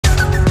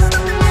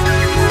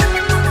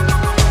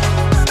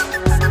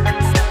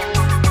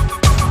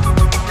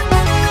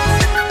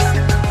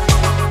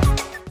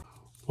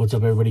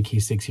What's up everybody,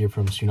 Key6 here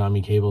from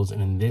Tsunami Cables,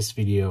 and in this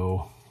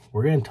video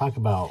we're going to talk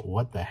about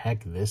what the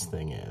heck this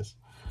thing is.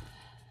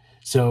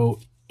 So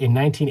in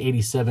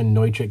 1987,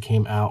 Neutrik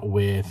came out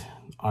with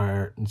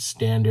our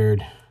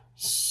standard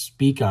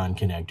SpeakOn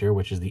connector,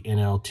 which is the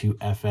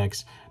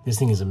NL2FX. This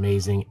thing is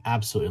amazing.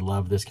 Absolutely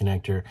love this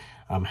connector.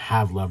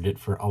 Have loved it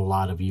for a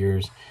lot of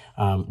years.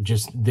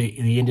 Just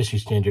the industry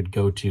standard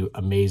go-to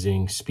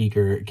amazing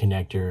speaker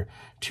connector,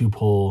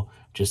 2-pole,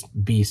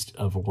 just beast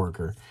of a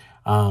worker.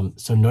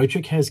 So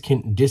Neutrik has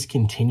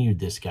discontinued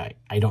this guy.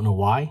 I don't know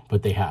why,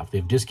 but they have.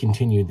 They've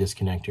discontinued this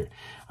connector.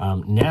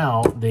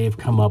 Now they've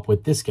come up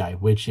with this guy,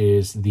 which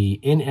is the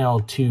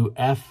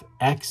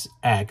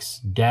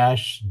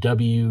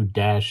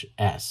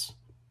NL2FXX-W-S.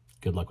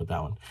 Good luck with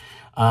that one.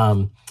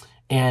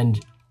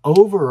 And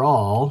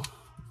overall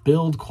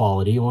build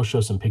quality, we'll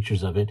show some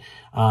pictures of it.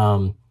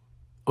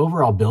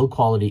 Overall build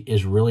quality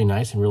is really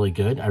nice and really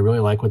good. I really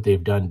like what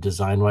they've done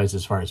design-wise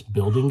as far as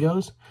building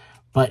goes.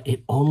 But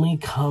it only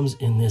comes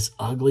in this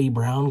ugly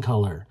brown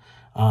color.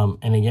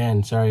 And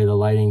again, sorry, the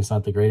lighting's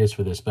not the greatest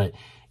for this, but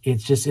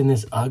it's just in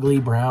this ugly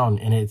brown,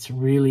 and it's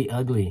really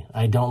ugly.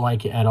 I don't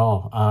like it at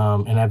all.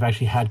 And I've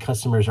actually had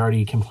customers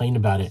already complain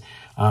about it,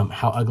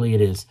 how ugly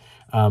it is.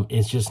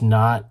 It's just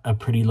not a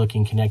pretty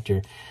looking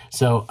connector.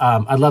 So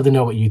I'd love to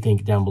know what you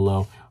think down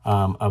below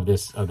of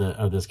this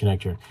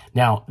connector.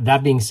 Now,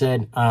 that being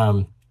said,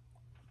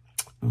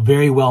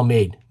 very well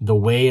made. The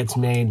way it's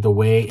made, the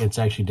way it's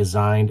actually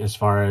designed as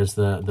far as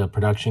the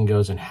production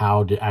goes and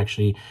how to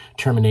actually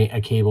terminate a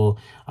cable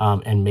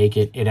and make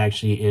it, it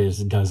actually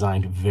is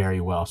designed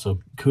very well. So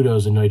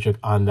kudos to Neutrik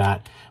on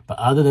that. But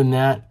other than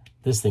that,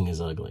 this thing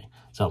is ugly.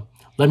 So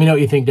let me know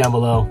what you think down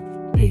below.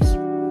 Peace.